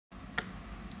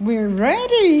We're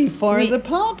ready for the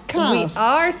podcast. We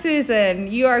are, Susan.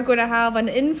 You are going to have an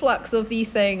influx of these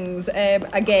things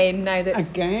again now that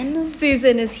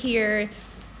Susan is here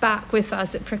back with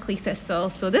us at Prickly Thistle.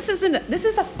 So this is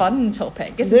a fun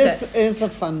topic, isn't it? This is a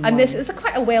fun one. And this is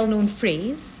quite a well-known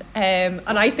phrase. And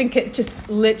I think it's just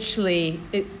literally,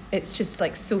 it's just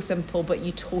like so simple, but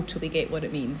you totally get what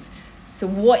it means. So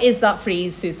what is that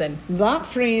phrase, Susan? That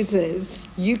phrase is,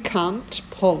 you can't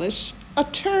polish a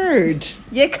turd.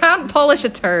 You can't polish a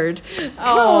turd.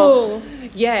 Oh,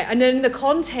 yeah. And in the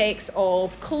context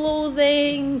of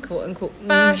clothing, quote unquote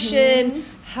fashion,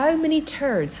 how many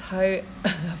turds have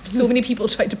so many people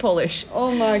tried to polish?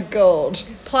 Oh my God.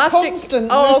 Plastic. Constant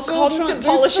Constant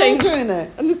polishing. They're still doing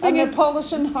it. And they're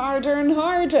polishing harder and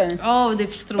harder. Oh,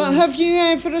 they've thrown. But have you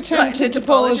ever attempted to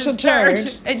polish a turd?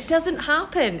 It doesn't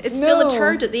happen. It's still a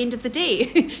turd at the end of the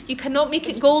day. You cannot make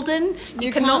it golden.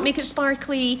 You cannot make it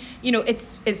sparkly. You know,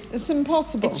 it's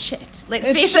impossible. It's shit.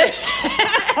 Let's face it.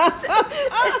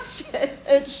 It's shit.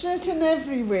 It's shit in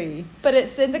every way. But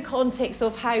it's in the context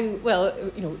of how, well,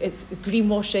 you know, it's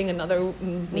greenwashing. Another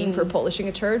name for polishing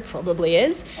a turd probably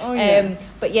is. Oh yeah.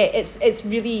 But yeah, it's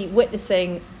really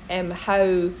witnessing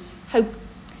how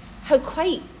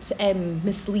quite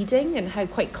misleading and how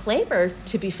quite clever,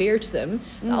 to be fair to them,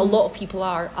 that a lot of people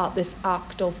are at this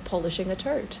act of polishing a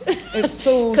turd. It's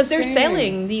so because they're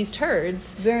selling these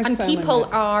turds, and people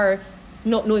are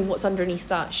not knowing what's underneath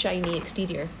that shiny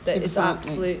exterior that is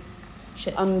absolute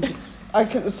shit. And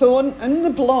in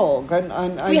the blog, and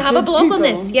we have a blog Google, on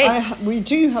this. Yes, we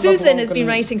do have. Susan has been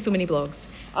writing so many blogs,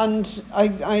 and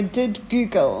I did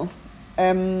Google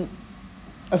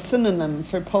a synonym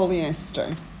for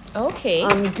polyester. Okay.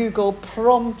 And Google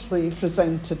promptly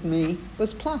presented me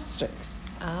with plastic.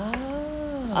 Ah.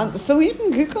 And so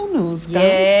even Google knows,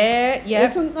 guys. Yeah.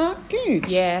 Isn't that good?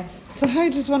 Yeah. So how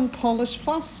does one polish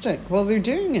plastic? Well, they're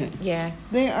doing it. Yeah.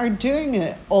 They are doing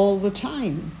it all the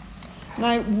time.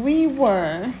 Now, we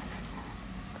were,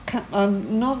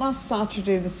 not last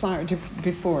Saturday, the Saturday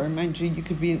before, mind you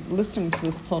could be listening to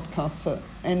this podcast at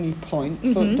any point,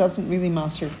 so it doesn't really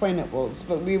matter when it was,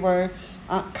 but we were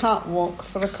at Catwalk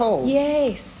for a cause.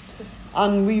 Yes.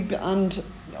 And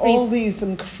all these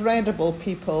incredible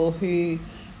people who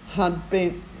had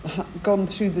gone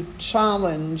through the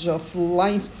challenge of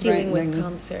life-threatening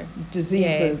cancer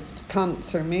diseases,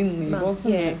 cancer mainly,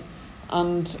 wasn't it?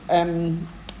 And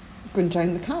going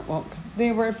down the catwalk.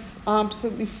 They were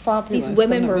absolutely fabulous. These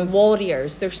women were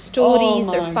warriors. Their stories,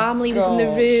 their family was in the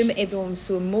room. Everyone was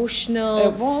so emotional.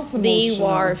 It was emotional. They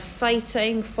were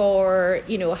fighting for,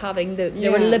 having they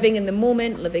were living in the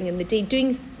moment, living in the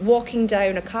day, walking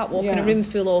down a catwalk in a room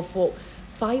full of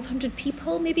 500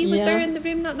 people maybe was there in the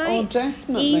room that night? Oh,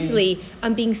 definitely. Easily.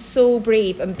 And being so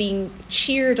brave and being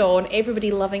cheered on, everybody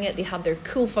loving it. They had their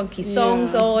cool funky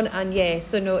songs on, and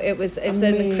it was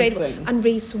incredible, and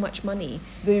raised so much money.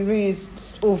 They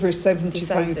raised over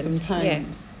 £70,000. Yeah.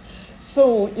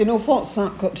 So, what's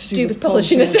that got to do with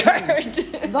polishing a turd?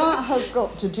 That has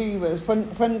got to do with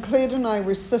when Claire and I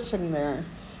were sitting there,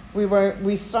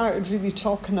 we started really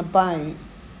talking about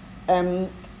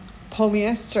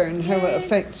polyester and how it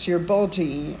affects your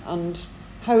body and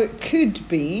how it could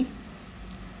be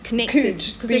connected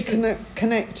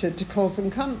to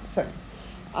causing cancer.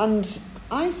 And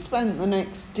I spent the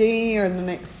next day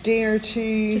or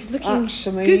two just looking,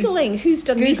 actually Googling who's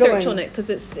done research on it, because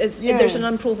there's an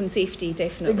unproven safety,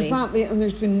 definitely. Exactly, and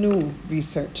there's been no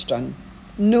research done.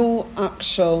 No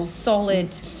actual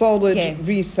solid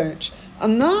research.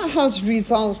 And that has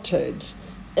resulted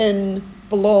in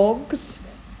blogs,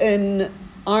 in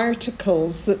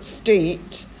articles that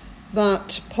state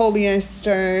that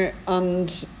polyester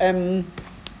and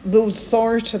those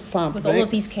sort of fabrics with all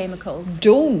of these chemicals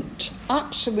don't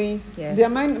actually. The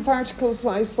amount of articles that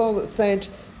I saw that said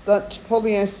that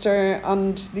polyester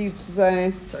and these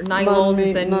sort of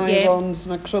nylons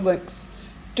and acrylics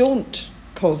don't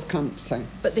cause cancer,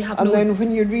 but they have and then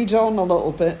when you read on a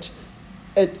little bit,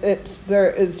 there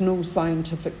is no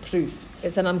scientific proof.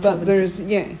 It's an unproven. But there's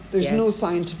no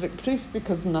scientific proof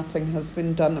because nothing has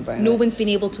been done about it. No one's been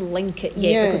able to link it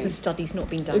yet because the study's not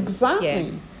been done. Exactly.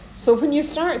 Yeah. So when you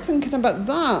start thinking about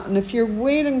that, and if you're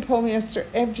wearing polyester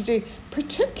every day,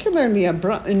 particularly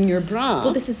in your bra.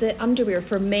 Well, this is it, underwear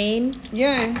for men.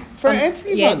 Yeah, for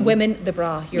everyone. Yeah, women, the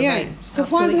bra, you're right. So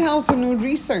absolutely. Why the hell's there no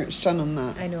research done on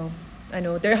that? I know.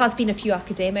 There has been a few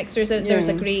academics. There's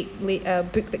a great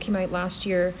book that came out last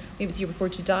year, maybe it was the year before,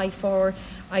 To Die For.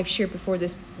 I've shared before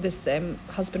this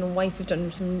husband and wife have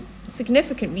done some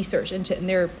significant research into it in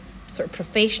their sort of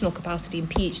professional capacity and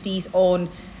PhDs on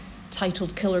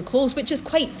titled Killer Clothes, which is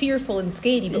quite fearful and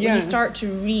scary, but when you start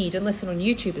to read and listen on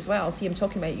YouTube as well, see him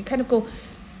talking about it, you kind of go,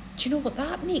 do you know what,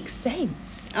 that makes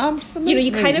sense. Absolutely.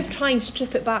 You know, you kind of try and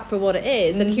strip it back for what it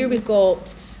is. And here we've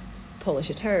got Polish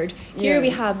a Turd. Here we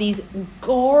have these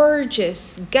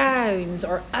gorgeous gowns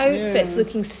or outfits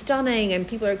looking stunning, and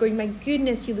people are going, my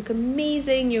goodness, you look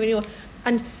amazing, you know,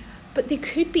 but they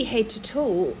could be head to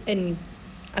toe in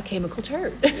a chemical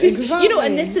turd. Exactly. You know,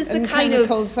 and this is the kind of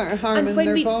chemicals that are harming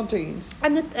their bodies.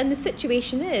 And the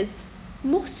situation is,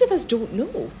 most of us don't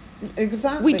know.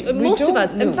 Exactly. Most of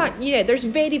us, in fact, there's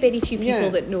very, very few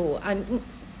people that know, and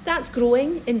that's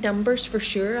growing in numbers for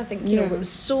sure. I think you know, there's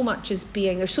so much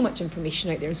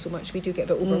information out there, and so much we do get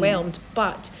a bit overwhelmed.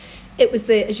 But it was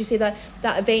as you say, that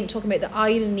event, talking about the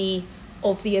irony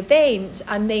of the event,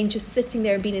 and then just sitting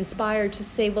there and being inspired to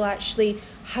say, well, actually,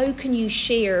 how can you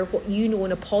share what you know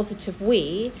in a positive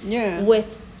way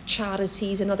with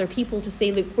charities and other people, to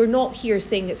say, look, we're not here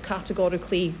saying it's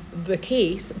categorically the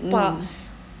case, but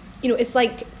you know, it's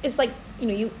like you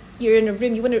know, you're in a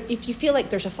room, you wonder if you feel like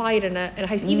there's a fire in a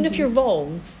house, even if you're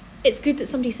wrong, it's good that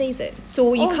somebody says it.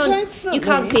 So you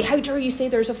can't say, how dare you say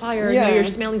there's a fire and now you're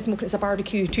smelling smoke and it's a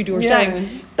barbecue 2 doors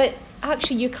down. But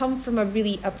actually, you come from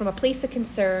from a place of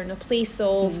concern, a place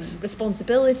of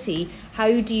responsibility.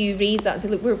 How do you raise that and say,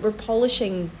 look, we're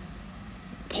polishing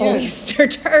polyester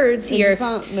turds here.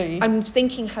 Exactly. I'm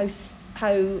thinking how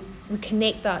we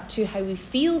connect that to how we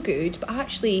feel good, but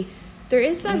actually there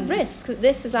is a risk that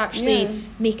this is actually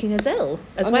making us ill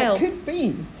as well. And it could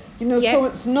be, you know, so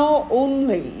it's not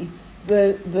only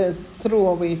the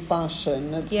throwaway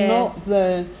fashion, it's not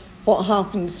what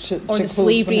happens to or the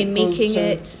slavery in making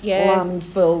it,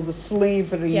 landfill, the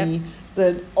slavery,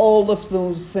 that all of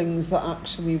those things that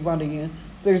actually worry you.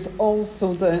 There's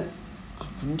also I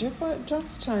wonder what it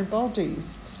does to our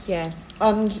bodies. Yeah.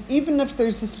 And even if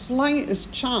there's the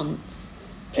slightest chance,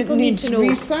 people it need needs to know,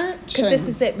 research. because this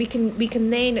is it. We can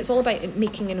then, it's all about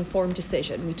making an informed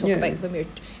decision. We talk about when we're,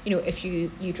 you know, if you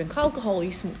drink alcohol, or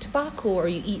you smoke tobacco, or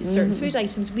you eat certain food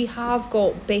items, we have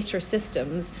got better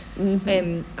systems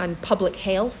and public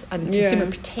health and consumer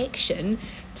protection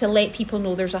to let people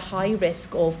know there's a high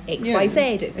risk of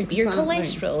XYZ. It could be your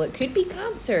cholesterol, it could be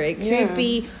cancer, it could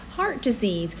be heart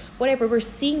disease, whatever. We're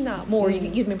seeing that more.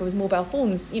 You remember with mobile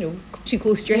phones, you know, too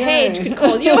close to your head could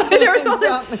cause, you know, there was all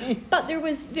this. But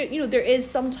there is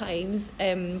sometimes,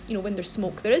 you know, when there's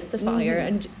smoke, there is the fire,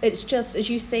 and it's just, as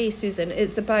you say, Susan,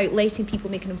 it's about letting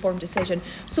people make an informed decision.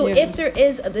 So if there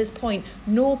is at this point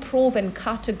no proven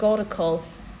categorical,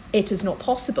 it is not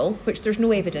possible, which there's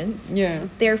no evidence.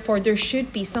 Therefore, there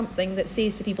should be something that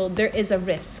says to people there is a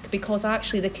risk, because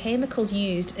actually the chemicals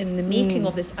used in the making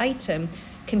of this item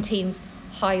contains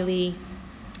highly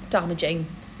damaging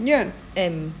you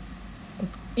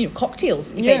know,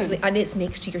 cocktails effectively, and it's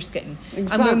next to your skin.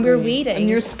 Exactly. And when we're wearing, and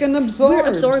your skin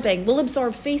absorbs. We'll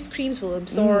absorb face creams, we'll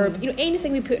absorb, you know,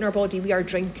 anything we put in our body, we are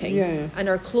drinking. And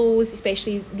our clothes,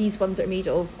 especially these ones that are made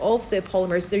of the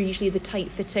polymers, they're usually the tight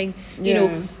fitting, you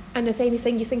know. And if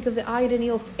anything, you think of the irony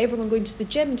of everyone going to the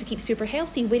gym to keep super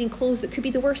healthy, wearing clothes that could be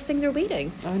the worst thing they're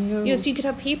wearing. I know. You know, so you could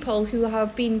have people who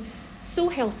have been so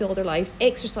healthy all their life,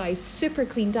 exercise, super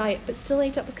clean diet, but still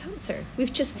end up with cancer.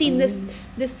 We've just seen this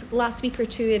last week or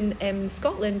two in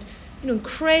Scotland. You know,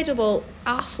 incredible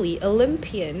athlete,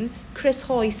 Olympian, Chris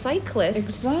Hoy,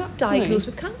 cyclist, diagnosed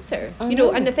with cancer. You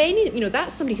know, and if any, you know,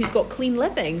 that's somebody who's got clean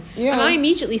living. And I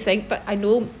immediately think, but I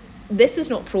know this is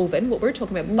not proven, what we're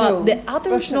talking about, but the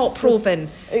other's not proven.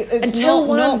 It's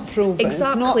not proven.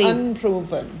 Exactly. It's not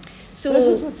unproven. So this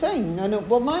is the thing. I know.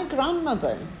 Well, my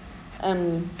grandmother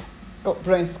got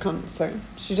breast cancer.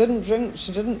 She didn't drink.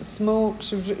 She didn't smoke.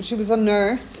 She was a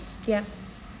nurse.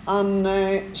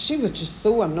 And she was just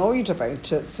so annoyed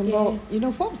about it. So, well, you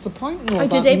know, what was the point in all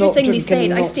that? I did everything they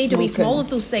said. I stayed smoking. away from all of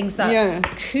those things that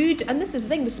could. And this is the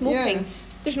thing with smoking.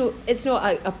 It's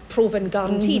not a proven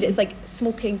guaranteed. It's like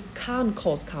smoking can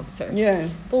cause cancer.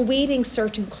 But wearing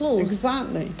certain clothes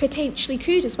potentially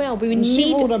could as well. But we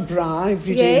she wore a bra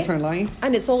every day of her life.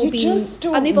 And it's all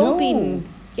they've all been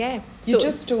you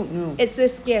just don't know. It's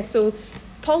this so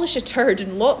polish a turd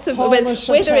in lots of whether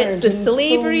it's the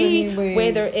slavery, so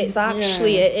whether it's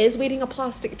actually it is wearing a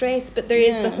plastic dress, but there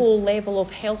is the whole level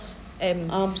of health.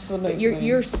 Absolutely.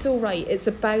 You're so right. It's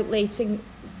about letting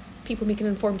people make an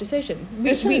informed decision.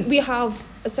 We have,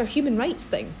 it's our human rights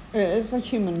thing. It is a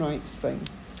human rights thing.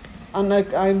 And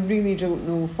I really don't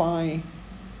know why.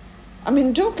 I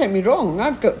mean, don't get me wrong,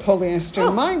 I've got polyester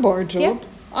in my wardrobe.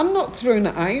 I'm not throwing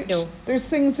it out. No. There's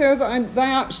things there that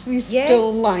I actually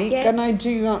still like and I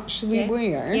do actually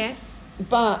wear.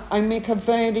 But I make a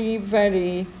very,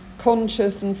 very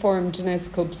conscious, informed and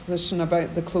ethical decision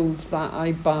about the clothes that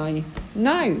I buy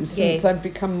now, since I've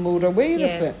become more aware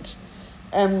of it.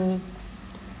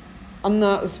 And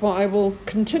that is what I will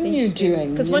continue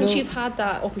doing. Because once you've had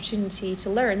that opportunity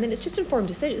to learn, then it's just informed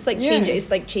decision. It's like changing.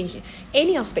 It's like changing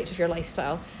any aspect of your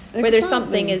lifestyle, whether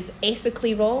something is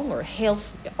ethically wrong or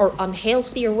health or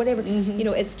unhealthy or whatever.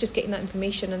 It's just getting that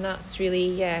information, and that's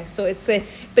really So it's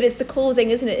the clothing,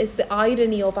 isn't it? It's the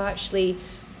irony of actually,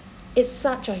 it's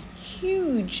such a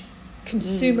huge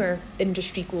consumer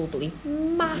industry globally,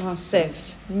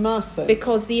 massive,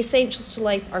 because the essentials to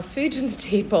life are food on the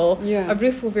table, a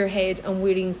roof over your head, and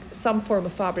wearing some form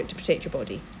of fabric to protect your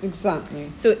body. Exactly.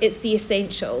 So it's the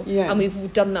essential, and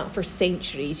we've done that for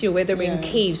centuries. Whether we're in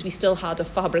caves, we still had a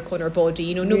fabric on our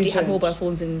body. Nobody had mobile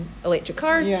phones and electric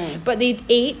cars, but they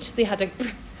had a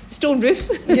stone roof,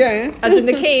 as in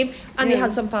the cave, and they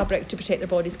had some fabric to protect their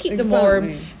bodies, keep them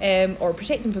warm, or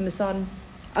protect them from the sun.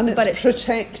 And it's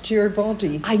protect your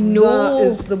body. I know. That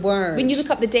is the word. When you look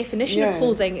up the definition of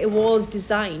clothing, it was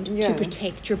designed to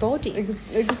protect your body.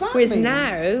 Exactly. Whereas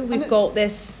now we've got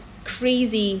this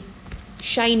crazy,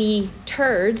 shiny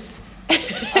turds.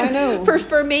 I know.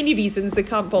 for many reasons, the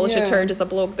Can't Polish a Turd is a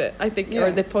blog that I think,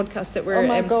 or the podcast that we're. Oh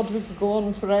my God, we could go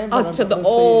on forever. As to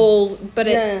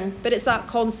it's that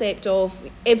concept of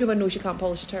everyone knows you can't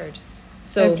polish a turd.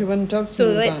 So everyone does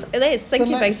know that. Let's think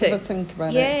about it. Have a think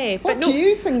about it. What do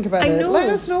you think about it? Let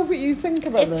us know what you think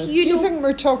about this. Do you think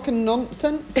we're talking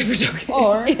nonsense? We're talking.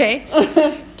 Or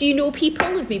do you know people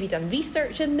who've maybe done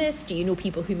research in this? Do you know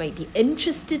people who might be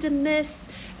interested in this?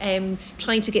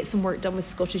 Trying to get some work done with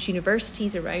Scottish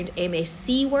universities around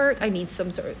MSc work. I need some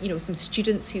sort of, some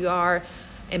students who are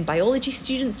biology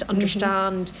students to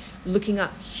understand looking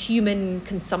at human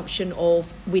consumption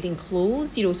of wearing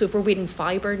clothes. So if we're wearing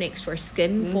fibre next to our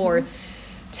skin for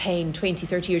 10, 20,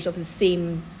 30 years of the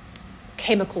same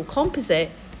chemical composite,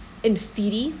 in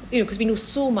theory, because we know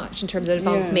so much in terms of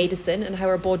advanced medicine and how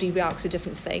our body reacts to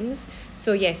different things.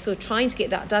 So trying to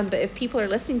get that done. But if people are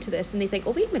listening to this and they think,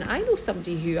 oh, wait a minute, I know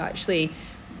somebody who actually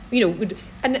would,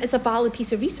 and it's a valid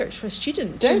piece of research for a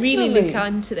student to really look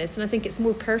into this, and I think it's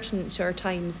more pertinent to our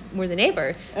times more than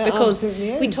ever, because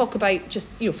we talk about just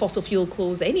fossil fuel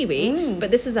clothes anyway, but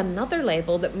this is another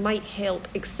level that might help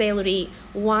accelerate.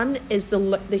 One is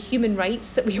the human rights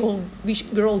that we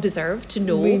all deserve to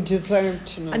know. We deserve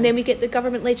to know, and then we get the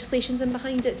government legislations in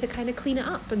behind it to kind of clean it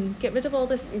up and get rid of all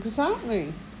this.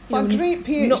 Exactly. What a great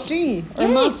PhD or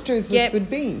master's this would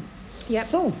be. Yep.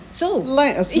 So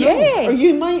let us know. Or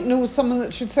you might know someone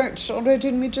that's researched already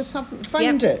and we just haven't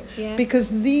found it. Yeah. Because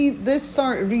this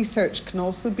sort of research can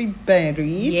also be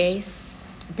buried. Yes.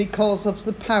 Because of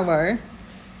the power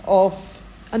of...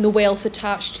 And the wealth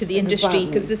attached to the industry,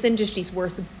 because this industry is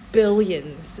worth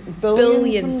billions.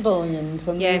 Billions and billions.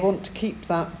 And they want to keep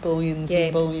that billions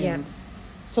and billions. Yeah.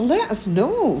 So let us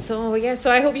know. So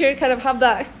I hope you kind of have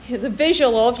the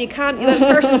visual of this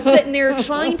person sitting there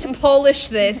trying to polish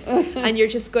this, and you're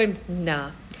just going,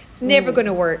 nah, it's never going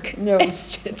to work. No.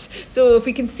 So if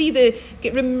we can see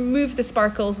remove the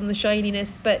sparkles and the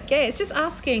shininess, but it's just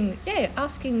asking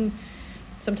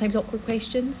sometimes awkward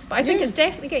questions. But I think it's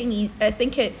definitely getting. I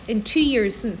think in 2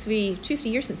 years since 3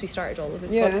 years since we started all of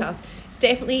this podcast, it's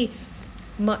definitely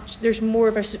there's more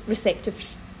of a receptive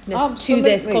to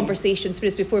this conversation.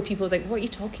 Whereas before, people was like, what are you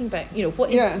talking about?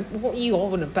 What are you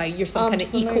on about? You're some kind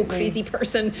of eco crazy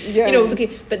person.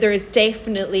 But there is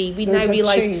definitely, now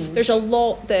realise there's a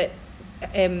lot that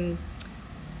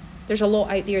there's a lot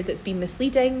out there that's been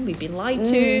misleading. We've been lied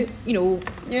to, in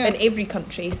every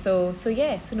country. So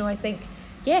I think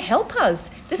help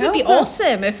us. This would be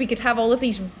awesome if we could have all of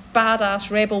these badass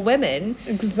rebel women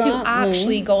who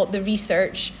actually got the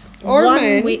research. Or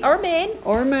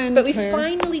men. But we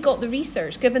finally got the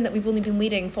research, given that we've only been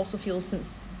wearing fossil fuels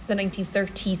since the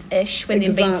 1930s-ish when they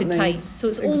invented tights. So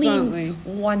it's only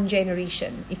one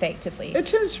generation, effectively.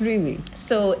 It is really.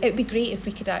 So it'd be great if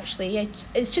we could actually,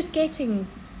 it's just getting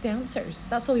the answers.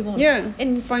 That's all we want. Yeah,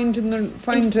 and finding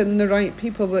the right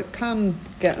people that can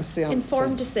get us the answers.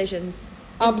 Informed decisions.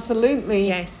 Absolutely.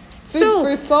 Yes. Food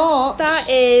for thought. That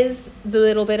is the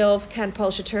little bit of Can't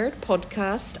Polish a Turd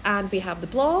podcast, and we have the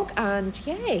blog, and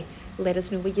let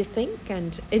us know what you think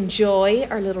and enjoy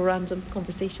our little random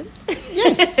conversations.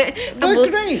 Yes, they're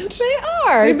great. They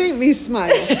are. They make me smile.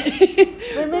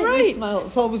 They make me smile.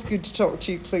 It's always good to talk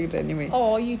to you, Claire, anyway.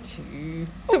 Oh, you too.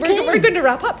 So we're going to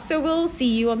wrap up, so we'll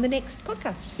see you on the next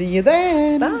podcast. See you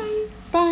then. Bye.